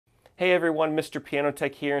Hey everyone, Mr. Piano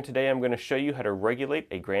Tech here, and today I'm going to show you how to regulate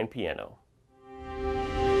a grand piano.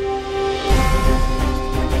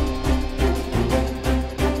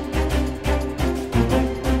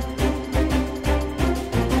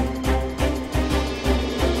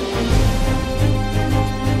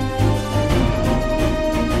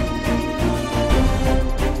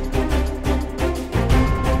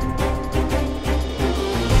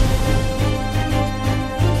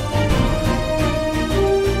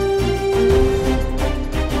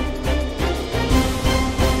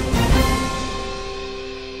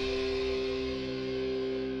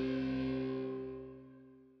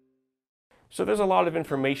 So there's a lot of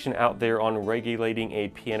information out there on regulating a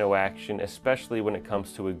piano action, especially when it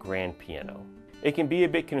comes to a grand piano. It can be a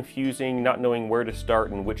bit confusing not knowing where to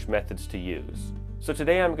start and which methods to use. So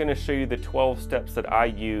today I'm going to show you the 12 steps that I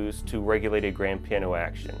use to regulate a grand piano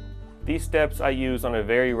action. These steps I use on a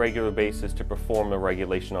very regular basis to perform a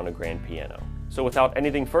regulation on a grand piano. So without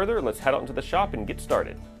anything further, let's head out into the shop and get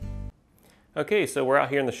started. Okay, so we're out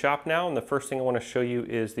here in the shop now, and the first thing I want to show you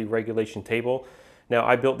is the regulation table. Now,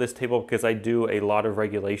 I built this table because I do a lot of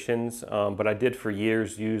regulations, but I did for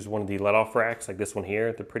years use one of the Letoff racks like this one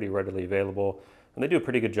here. They're pretty readily available, and they do a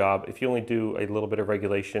pretty good job. If you only do a little bit of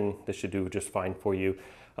regulation, this should do just fine for you.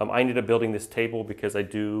 I ended up building this table because I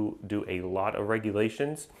do a lot of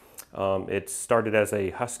regulations. It started as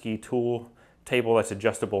a Husky tool table that's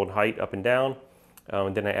adjustable in height up and down,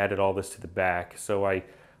 and then I added all this to the back. So I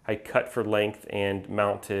cut for length and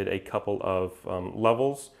mounted a couple of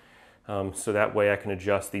levels. So that way I can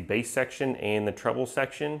adjust the bass section and the treble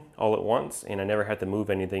section all at once, and I never had to move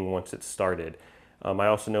anything once it started. I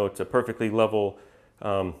also know it's a perfectly level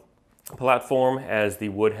platform, as the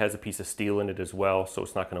wood has a piece of steel in it as well, so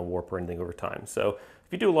it's not going to warp or anything over time. So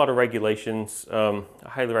if you do a lot of regulations, I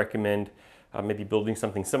highly recommend maybe building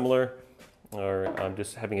something similar, or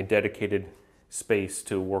just having a dedicated space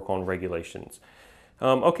to work on regulations.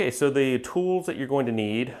 Okay, so the tools that you're going to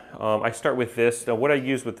need, I start with this. Now what I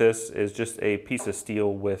use with this is just a piece of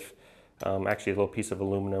steel with, actually a little piece of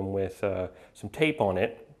aluminum with some tape on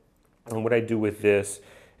it. And what I do with this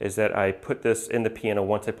is that I put this in the piano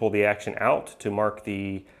once I pull the action out to mark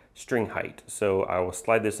the string height. So I will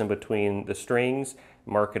slide this in between the strings,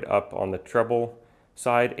 mark it up on the treble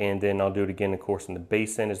side, and then I'll do it again, of course, in the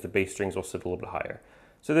bass end, as the bass strings will sit a little bit higher.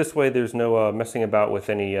 So this way there's no messing about with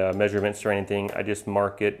any measurements or anything. I just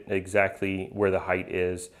mark it exactly where the height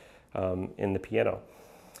is in the piano.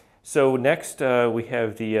 So next we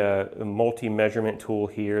have the multi-measurement tool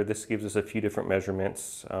here. This gives us a few different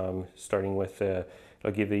measurements, starting with,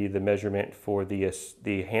 I'll give you the measurement for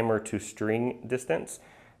the hammer to string distance,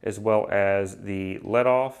 as well as the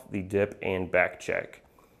let-off, the dip, and back check.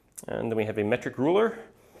 And then we have a metric ruler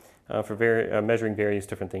for measuring various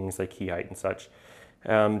different things like key height and such.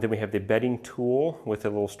 Then we have the bedding tool with a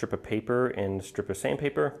little strip of paper and a strip of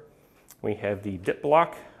sandpaper. We have the dip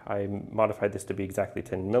block. I modified this to be exactly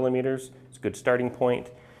 10 millimeters. It's a good starting point.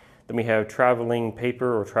 Then we have traveling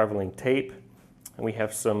paper or traveling tape. And we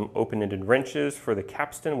have some open-ended wrenches for the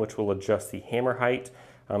capstan, which will adjust the hammer height.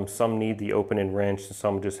 Some need the open-end wrench, and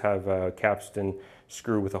some just have a capstan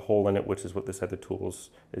screw with a hole in it, which is what this other tool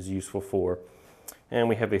is useful for. And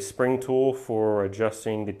we have a spring tool for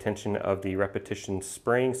adjusting the tension of the repetition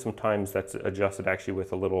spring. Sometimes that's adjusted actually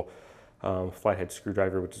with a little flathead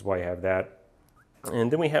screwdriver, which is why I have that. And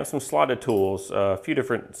then we have some slotted tools, a few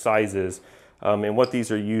different sizes. And what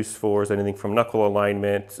these are used for is anything from knuckle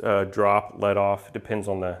alignment, drop, let off, depends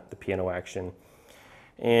on the piano action.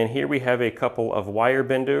 And here we have a couple of wire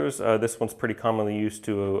benders. This one's pretty commonly used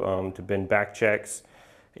to bend back checks.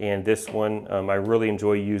 And this one I really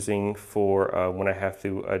enjoy using for when I have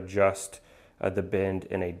to adjust the bend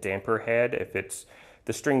in a damper head. If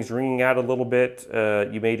the string's ringing out a little bit,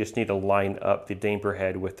 you may just need to line up the damper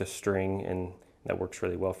head with the string, and that works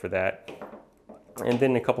really well for that. And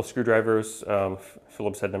then a couple screwdrivers,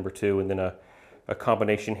 Phillips head number 2, and then a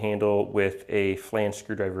combination handle with a flange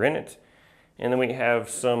screwdriver in it. And then we have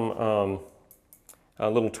some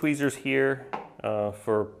little tweezers here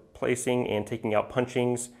for placing and taking out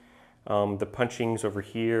punchings. The punchings over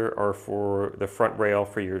here are for the front rail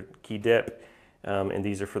for your key dip, and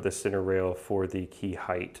these are for the center rail for the key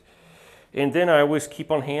height. And then I always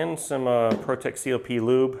keep on hand some ProTech CLP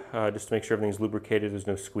lube, just to make sure everything's lubricated, there's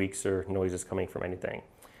no squeaks or noises coming from anything.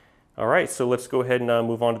 All right, so let's go ahead and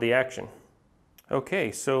move on to the action.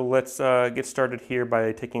 Okay, so let's get started here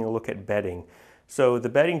by taking a look at bedding. So the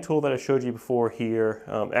bedding tool that I showed you before here,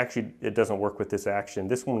 actually it doesn't work with this action.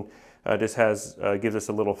 This one just gives us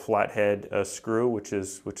a little flathead screw, which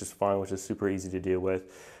is fine, which is super easy to deal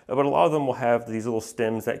with. But a lot of them will have these little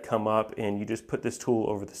stems that come up, and you just put this tool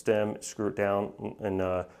over the stem, screw it down,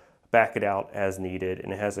 and back it out as needed.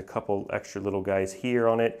 And it has a couple extra little guys here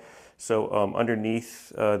on it. So underneath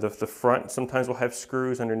the front, sometimes we'll have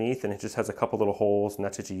screws underneath, and it just has a couple little holes, and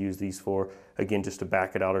that's what you use these for. Again, just to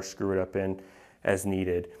back it out or screw it up in as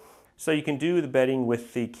needed. So you can do the bedding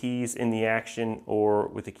with the keys in the action or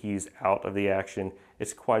with the keys out of the action.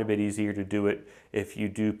 It's quite a bit easier to do it if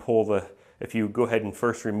you if you go ahead and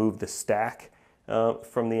first remove the stack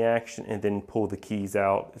from the action and then pull the keys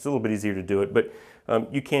out. It's a little bit easier to do it, but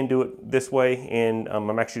you can do it this way, and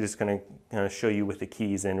I'm actually just going to show you with the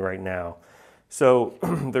keys in right now. So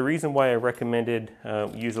the reason why I recommended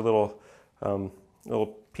use a little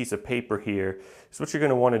piece of paper here is what you're going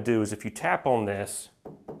to want to do is if you tap on this,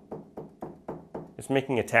 it's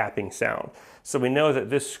making a tapping sound. So we know that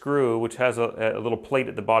this screw, which has a little plate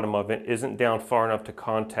at the bottom of it, isn't down far enough to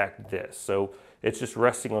contact this. So it's just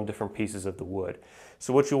resting on different pieces of the wood.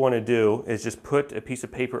 So what you want to do is just put a piece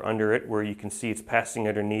of paper under it where you can see it's passing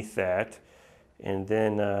underneath that, and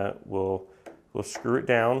then we'll screw it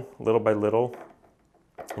down little by little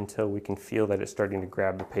until we can feel that it's starting to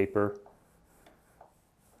grab the paper.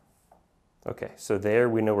 Okay, so there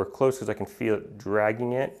we know we're close because I can feel it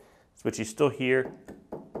dragging it. So, but you still hear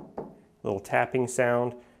a little tapping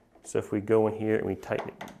sound. So if we go in here and we tighten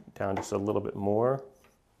it down just a little bit more,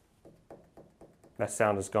 that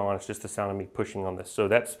sound is gone. It's just the sound of me pushing on this. So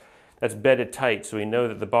that's bedded tight. So we know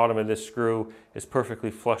that the bottom of this screw is perfectly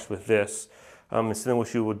flush with this. And so then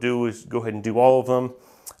what you will do is go ahead and do all of them.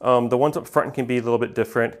 The ones up front can be a little bit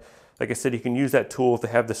different. Like I said, you can use that tool if they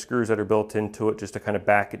have the screws that are built into it just to kind of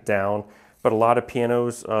back it down. But a lot of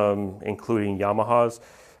pianos, including Yamahas,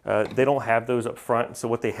 they don't have those up front. So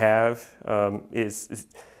what they have is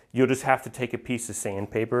you'll just have to take a piece of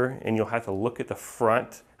sandpaper and you'll have to look at the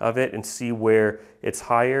front of it and see where it's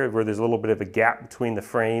higher, where there's a little bit of a gap between the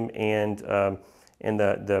frame and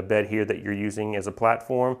the bed here that you're using as a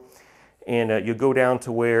platform. And you'll go down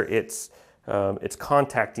to where it's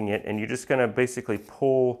contacting it, and you're just going to basically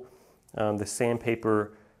pull the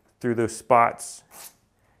sandpaper through those spots,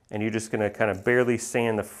 and you're just going to kind of barely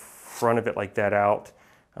sand the front of it like that out,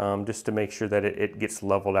 just to make sure that it gets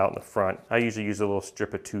leveled out in the front. I usually use a little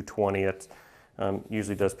strip of 220. It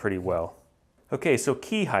usually does pretty well. Okay, so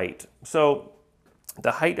key height. So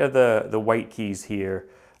the height of the white keys here,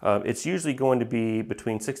 it's usually going to be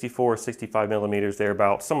between 64 and 65 millimeters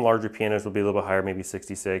thereabout. Some larger pianos will be a little bit higher, maybe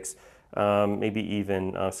 66, maybe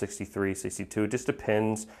even 63, 62. It just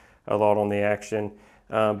depends a lot on the action.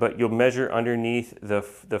 But you'll measure underneath the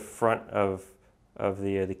front of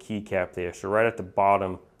the keycap there. So right at the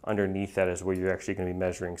bottom underneath that is where you're actually going to be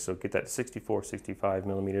measuring. So get that 64, 65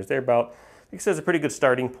 millimeters thereabout. I think it's a pretty good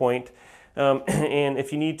starting point. And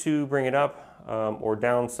if you need to bring it up or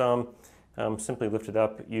down some, simply lift it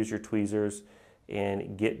up, use your tweezers,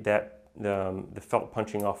 and get the felt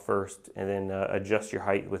punching off first, and then adjust your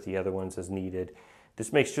height with the other ones as needed.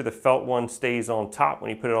 Just make sure the felt one stays on top when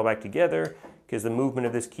you put it all back together, because the movement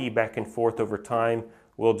of this key back and forth over time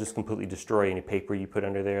will just completely destroy any paper you put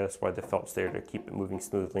under there. That's why the felt's there, to keep it moving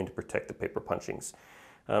smoothly and to protect the paper punchings.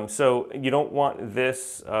 So you don't want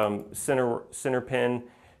this center pin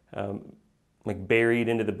like buried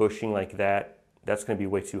into the bushing like that. That's going to be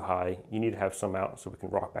way too high. You need to have some out so we can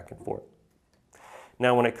rock back and forth.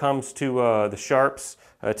 Now when it comes to the sharps,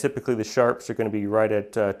 typically the sharps are going to be right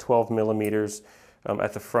at 12 millimeters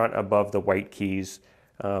at the front above the white keys.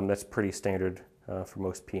 That's pretty standard for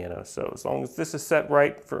most pianos. So as long as this is set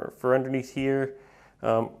right for underneath here,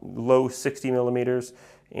 low 60 millimeters,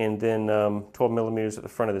 and then 12 millimeters at the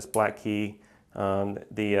front of this black key,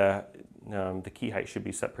 the key height should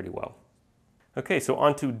be set pretty well. Okay, so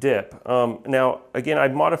on to dip. Now, again, I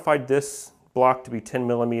modified this block to be 10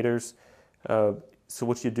 millimeters. So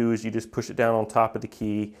what you do is you just push it down on top of the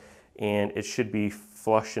key, and it should be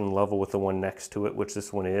flush and level with the one next to it, which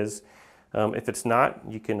this one is. If it's not,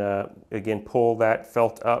 you can, again, pull that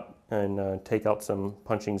felt up and take out some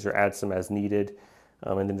punchings or add some as needed.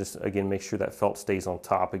 And then just, again, make sure that felt stays on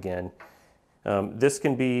top again. This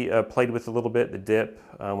can be played with a little bit, the dip,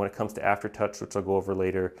 when it comes to Aftertouch, which I'll go over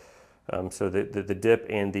later. So the dip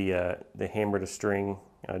and the hammer to string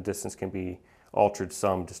distance can be altered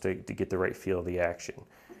some just to get the right feel of the action.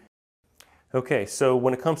 Okay, so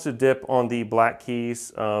when it comes to dip on the black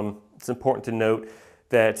keys, it's important to note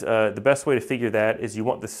that the best way to figure that is you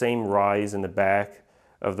want the same rise in the back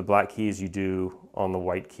of the black key as you do on the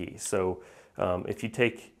white key. So if you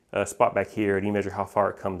take spot back here and you measure how far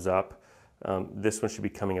it comes up. This one should be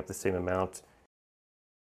coming up the same amount.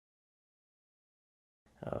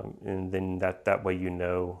 And then that way you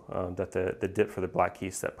know that the dip for the black key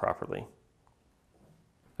is set properly.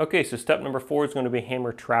 Okay, so step number 4 is going to be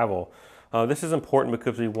hammer travel. This is important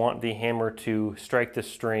because we want the hammer to strike the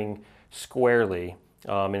string squarely,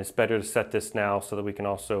 and it's better to set this now so that we can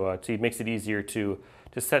also, see, it makes it easier to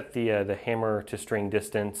set the hammer to string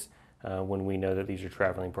distance when we know that these are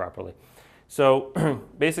traveling properly. So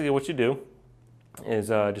basically what you do is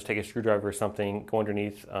just take a screwdriver or something, go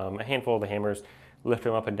underneath a handful of the hammers, lift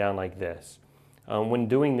them up and down like this. When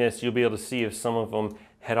doing this, you'll be able to see if some of them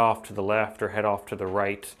head off to the left or head off to the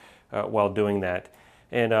right while doing that.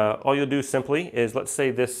 And all you'll do simply is, let's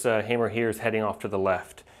say this hammer here is heading off to the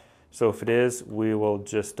left. So if it is, we will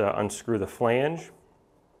just unscrew the flange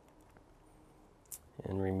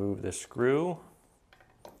and remove the screw.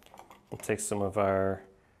 We'll take some of our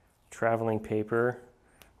traveling paper,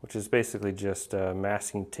 which is basically just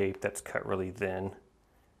masking tape that's cut really thin.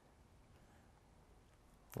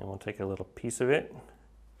 And we'll take a little piece of it.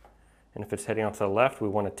 And if it's heading on to the left, we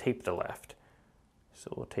want to tape the left.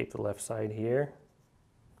 So we'll tape the left side here.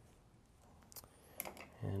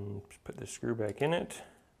 And put the screw back in it.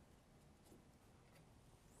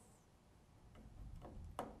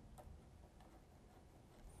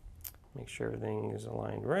 Make sure everything is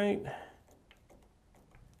aligned right.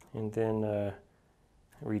 And then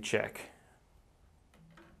recheck.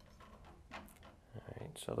 All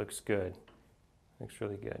right, so it looks good. Looks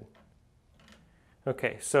really good.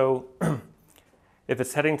 Okay, so if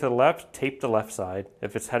it's heading to the left, tape the left side.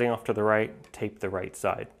 If it's heading off to the right, tape the right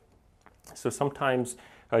side. So sometimes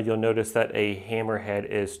you'll notice that a hammer head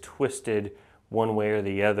is twisted one way or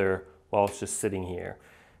the other while it's just sitting here.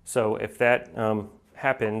 So if that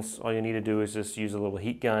happens, all you need to do is just use a little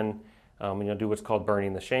heat gun and you'll do what's called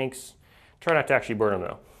burning the shanks. Try not to actually burn them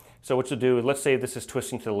though. So what you'll do, let's say this is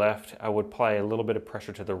twisting to the left, I would apply a little bit of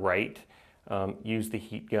pressure to the right. Use the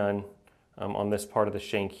heat gun on this part of the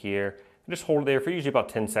shank here. Just hold it there for usually about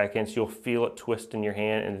 10 seconds. You'll feel it twist in your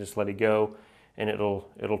hand and just let it go, and it'll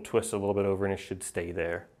twist a little bit over and it should stay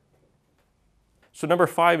there. So number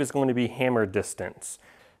 5 is going to be hammer distance.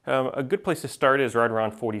 A good place to start is right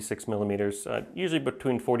around 46 millimeters. Usually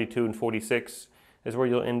between 42 and 46 is where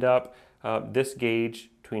you'll end up. This gauge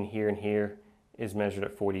between here and here is measured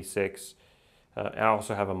at 46. I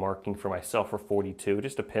also have a marking for myself for 42. It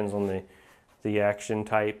just depends on the action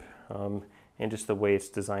type and just the way it's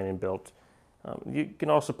designed and built. You can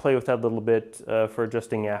also play with that a little bit for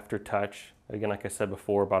adjusting Aftertouch. Again, like I said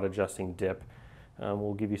before about adjusting dip.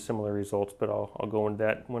 We'll give you similar results, but I'll go into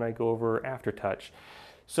that when I go over Aftertouch.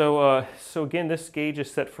 So again, this gauge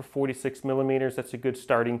is set for 46 millimeters. That's a good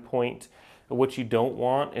starting point. What you don't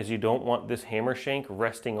want is you don't want this hammer shank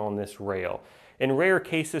resting on this rail. In rare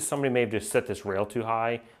cases, somebody may have just set this rail too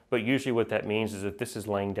high, but usually what that means is if this is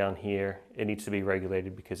laying down here, it needs to be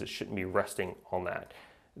regulated because it shouldn't be resting on that.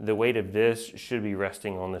 The weight of this should be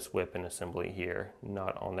resting on this whip-in assembly here,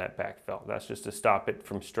 not on that back felt. That's just to stop it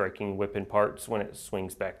from striking whip-in parts when it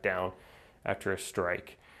swings back down after a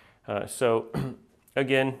strike. So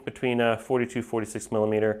again, between 42, 46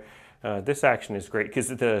 millimeter, this action is great because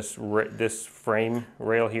this frame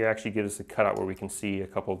rail here actually gives us a cutout where we can see a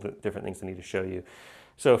couple of different things I need to show you.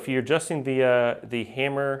 So if you're adjusting the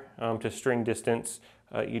hammer to string distance,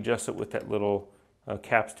 you adjust it with that little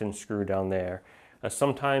capstan screw down there.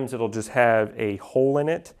 Sometimes it'll just have a hole in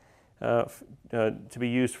it to be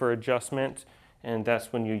used for adjustment, and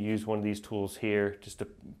that's when you use one of these tools here just to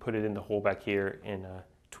put it in the hole back here and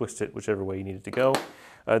twist it whichever way you need it to go.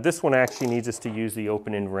 This one actually needs us to use the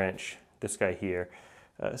open-end wrench, this guy here.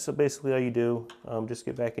 So basically all you do, just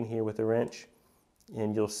get back in here with the wrench,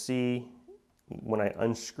 and you'll see when I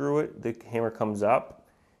unscrew it, the hammer comes up,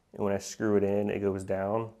 and when I screw it in, it goes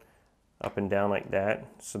down, up and down like that.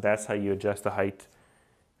 So that's how you adjust the height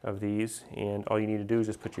of these, and all you need to do is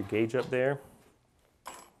just put your gauge up there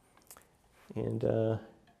and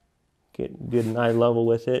get good and eye level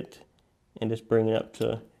with it, and just bring it up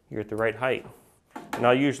to you're at the right height. And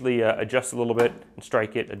I'll usually adjust a little bit and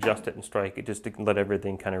strike it, adjust it and strike it, just to let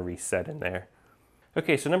everything kind of reset in there.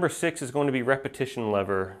 Okay, so number 6 is going to be repetition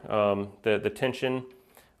lever, the tension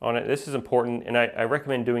on it. This is important, and I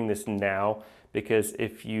recommend doing this now because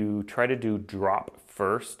if you try to do drop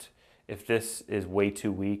first, if this is way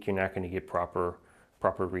too weak, you're not going to get proper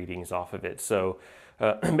readings off of it. So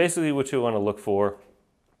basically what you want to look for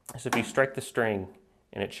is if you strike the string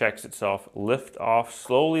and it checks itself, lift off,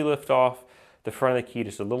 slowly lift off the front of the key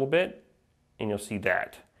just a little bit, and you'll see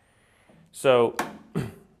that. So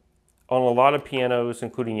on a lot of pianos,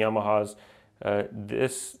 including Yamahas,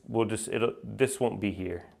 this won't be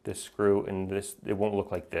here, this screw, and it won't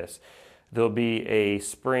look like this. There'll be a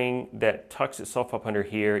spring that tucks itself up under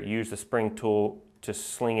here. Use the spring tool to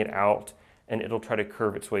sling it out, and it'll try to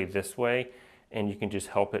curve its way this way, and you can just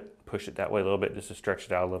help it push it that way a little bit just to stretch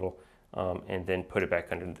it out a little, and then put it back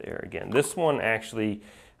under there again. This one actually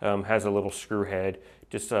has a little screw head.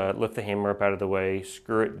 Just lift the hammer up out of the way,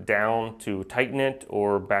 screw it down to tighten it,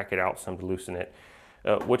 or back it out some to loosen it.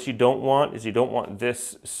 What you don't want is you don't want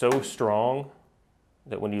this so strong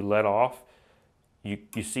that when you let off, you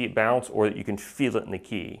see it bounce, or that you can feel it in the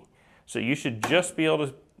key. So you should just be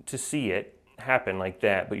able to see it happen like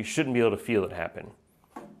that, but you shouldn't be able to feel it happen.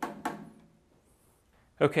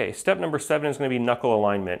 Okay, step number 7 is going to be knuckle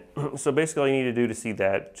alignment. So basically all you need to do to see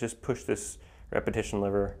that, just push this repetition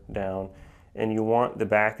lever down, and you want the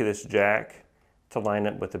back of this jack to line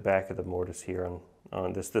up with the back of the mortise here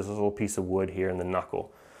on this little piece of wood here in the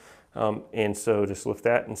knuckle. And so just lift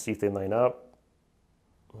that and see if they line up.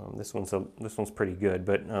 This one's pretty good,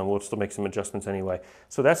 but we'll still make some adjustments anyway.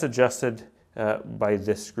 So that's adjusted by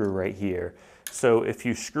this screw right here. So if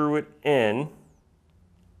you screw it in,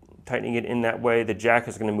 tightening it in that way, the jack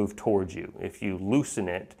is going to move towards you. If you loosen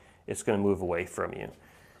it, it's going to move away from you.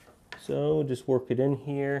 So just work it in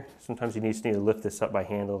here. Sometimes you just need to lift this up by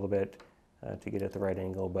hand a little bit to get at the right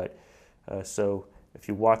angle. But so if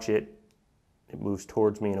you watch it, it moves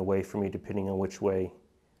towards me and away from me depending on which way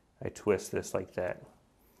I twist this like that.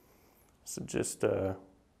 So just take a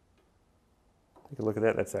look at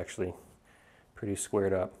that. That's actually pretty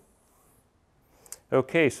squared up.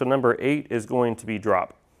 Okay, so number 8 is going to be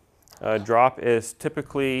drop. Drop is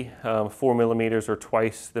typically 4 millimeters or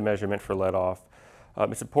twice the measurement for let off.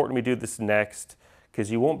 It's important we do this next because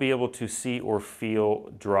you won't be able to see or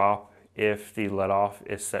feel drop if the let off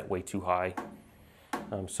is set way too high.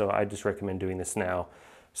 So I just recommend doing this now.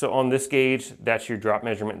 So on this gauge, that's your drop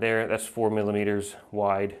measurement there. That's 4 millimeters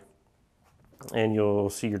wide. And you'll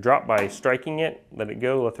see your drop by striking it, let it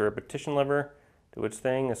go, let the repetition lever do its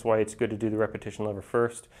thing. That's why it's good to do the repetition lever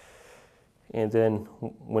first. And then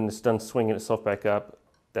when it's done swinging itself back up,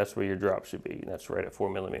 that's where your drop should be. That's right at 4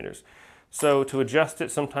 millimeters. So to adjust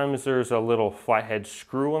it, sometimes there's a little flathead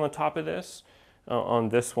screw on the top of this. On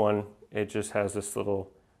this one, it just has this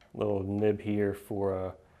little nib here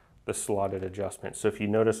for the slotted adjustment. So if you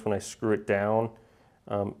notice when I screw it down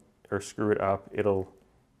or screw it up, it'll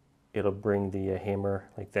bring the hammer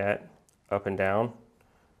like that up and down.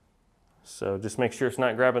 So just make sure it's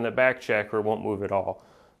not grabbing the back check or it won't move at all.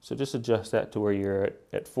 So just adjust that to where you're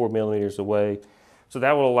at 4 millimeters away. So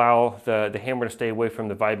that will allow the hammer to stay away from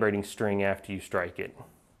the vibrating string after you strike it.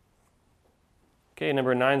 Okay,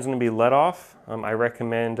 number 9 is going to be let off. I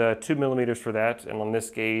recommend 2 millimeters for that. And on this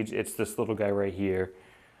gauge, it's this little guy right here.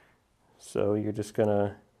 So you're just going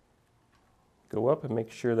to go up and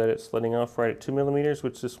make sure that it's letting off right at 2 millimeters,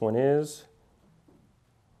 which this one is.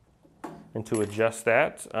 And to adjust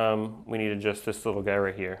that, we need to adjust this little guy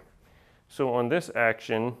right here. So on this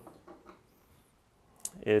action,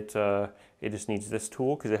 it just needs this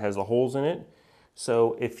tool because it has the holes in it.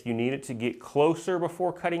 So if you need it to get closer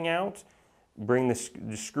before cutting out,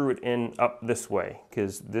 screw it in up this way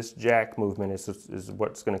because this jack movement is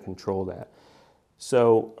what's going to control that.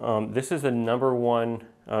 So this is the number one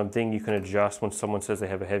thing you can adjust when someone says they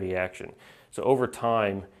have a heavy action. So over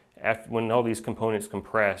time, when all these components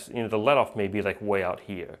compress, the let off may be like way out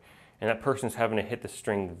here, and that person's having to hit the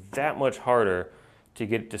string that much harder to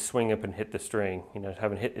get it to swing up and hit the string.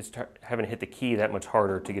 Having to hit the key that much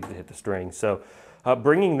harder to get it to hit the string. So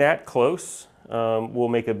bringing that close will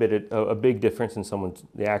make a big difference in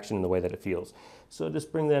the action and the way that it feels. So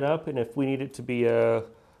just bring that up, and if we need it to be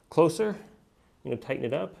closer, tighten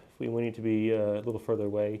it up. If we want it to be a little further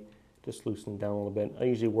away, just loosen it down a little bit. I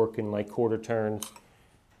usually work in like quarter turns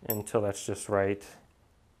until that's just right.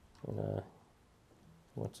 And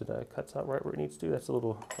once it cuts out right where it needs to,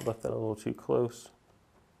 I left that a little too close.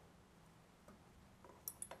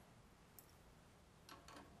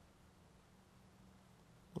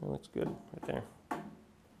 That looks good right there.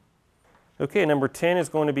 Okay, number 10 is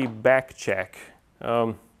going to be back check.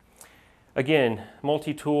 Again,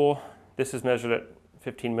 multi-tool. This is measured at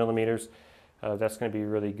 15 millimeters. That's going to be a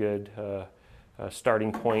really good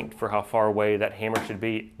starting point for how far away that hammer should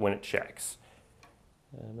be when it checks.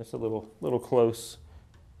 That's a little close.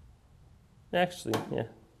 Actually, yeah,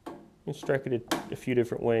 you can strike it a few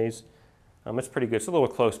different ways. It's pretty good. It's a little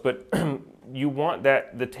close, but you want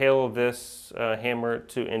the tail of this hammer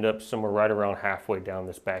to end up somewhere right around halfway down.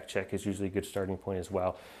 This back check is usually a good starting point as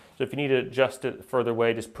well. So if you need to adjust it further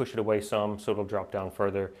away, just push it away some so it'll drop down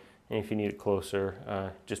further. And if you need it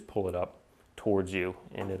closer, just pull it up towards you.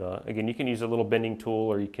 And again, you can use a little bending tool,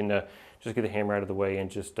 or you can just get the hammer out of the way and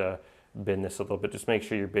just bend this a little bit. Just make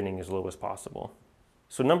sure you're bending as low as possible.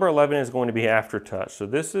 So number 11 is going to be Aftertouch. So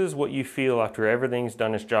this is what you feel after everything's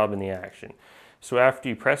done its job in the action. So after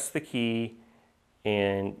you press the key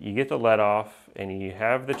and you get the let off and you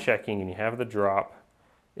have the checking and you have the drop,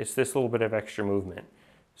 it's this little bit of extra movement.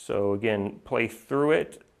 So again, play through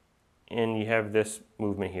it and you have this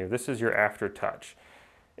movement here. This is your Aftertouch.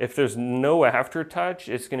 If there's no Aftertouch,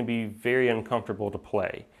 it's going to be very uncomfortable to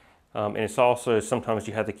play. And it's also, sometimes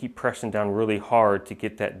you have to keep pressing down really hard to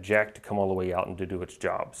get that jack to come all the way out and to do its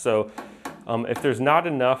job. So if there's not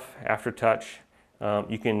enough Aftertouch,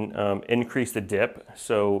 you can increase the dip.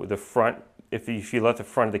 So the front, if you let the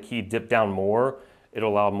front of the key dip down more,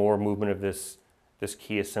 it'll allow more movement of this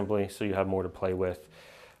key assembly, so you have more to play with.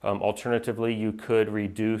 Alternatively, you could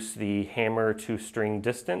reduce the hammer to string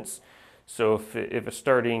distance. So if it's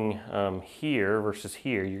starting here versus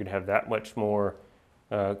here, you're gonna have that much more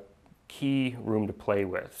key room to play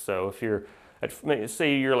with. So if you're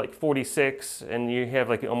say you're like 46 and you have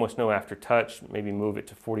like almost no Aftertouch, maybe move it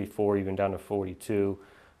to 44, even down to 42,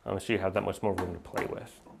 so you have that much more room to play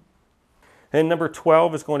with. And number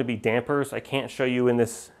 12 is going to be dampers. I can't show you in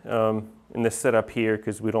this setup here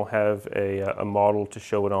because we don't have a model to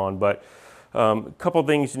show it on, but a couple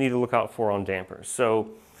things you need to look out for on dampers. So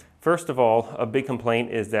first of all, a big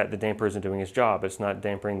complaint is that the damper isn't doing its job. It's not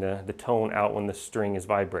dampening the tone out when the string is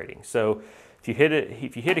vibrating. So if you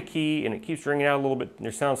hit a key and it keeps ringing out a little bit, and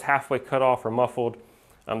your sound's halfway cut off or muffled,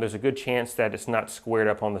 there's a good chance that it's not squared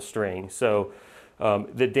up on the string. So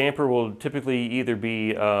the damper will typically either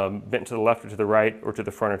be bent to the left or to the right, or to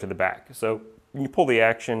the front or to the back. So you pull the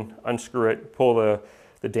action, unscrew it, pull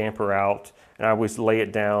the damper out, and I always lay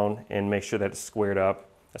it down and make sure that it's squared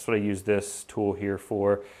up. That's what I use this tool here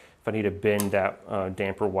for. If I need to bend that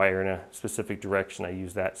damper wire in a specific direction, I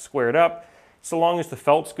use that. Square it up. So long as the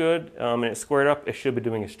felt's good and it's squared up, it should be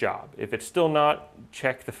doing its job. If it's still not,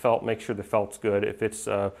 check the felt, make sure the felt's good. If it's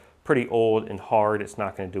pretty old and hard, it's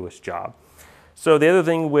not going to do its job. So the other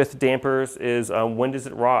thing with dampers is when does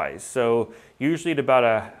it rise? So usually at about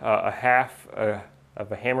a half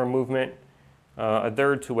of a hammer movement, a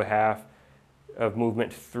third to a half of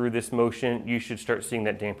movement through this motion, you should start seeing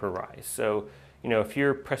that damper rise. So, you know, if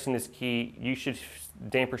you're pressing this key,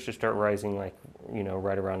 damper should start rising, like, you know,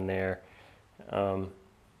 right around there.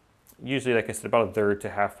 Usually, like I said, about a third to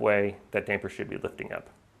halfway, that damper should be lifting up.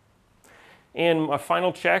 And my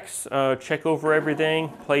final checks, check over everything,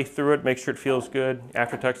 play through it, make sure it feels good.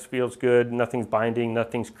 Aftertouch feels good, nothing's binding,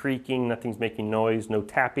 nothing's creaking, nothing's making noise, no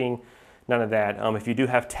tapping, none of that. If you do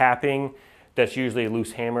have tapping, that's usually a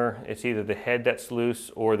loose hammer. It's either the head that's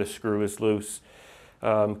loose or the screw is loose.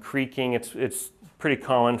 Creaking, it's pretty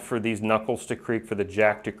common for these knuckles to creak, for the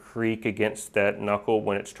jack to creak against that knuckle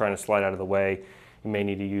when it's trying to slide out of the way. You may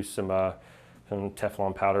need to use some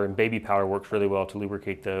Teflon powder, and baby powder works really well to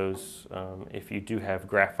lubricate those. If you do have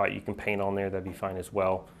graphite you can paint on there, that'd be fine as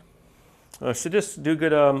well. So just do a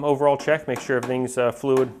good overall check, make sure everything's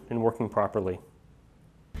fluid and working properly.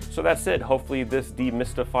 So that's it. Hopefully this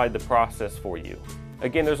demystified the process for you.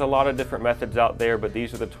 Again, there's a lot of different methods out there, but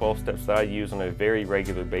these are the 12 steps that I use on a very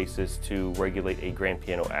regular basis to regulate a grand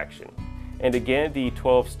piano action. And again, the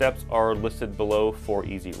 12 steps are listed below for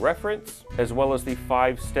easy reference, as well as the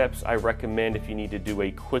 5 steps I recommend if you need to do a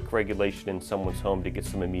quick regulation in someone's home to get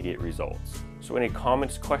some immediate results. So any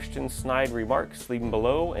comments, questions, snide remarks, leave them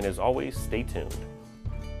below, and as always, stay tuned.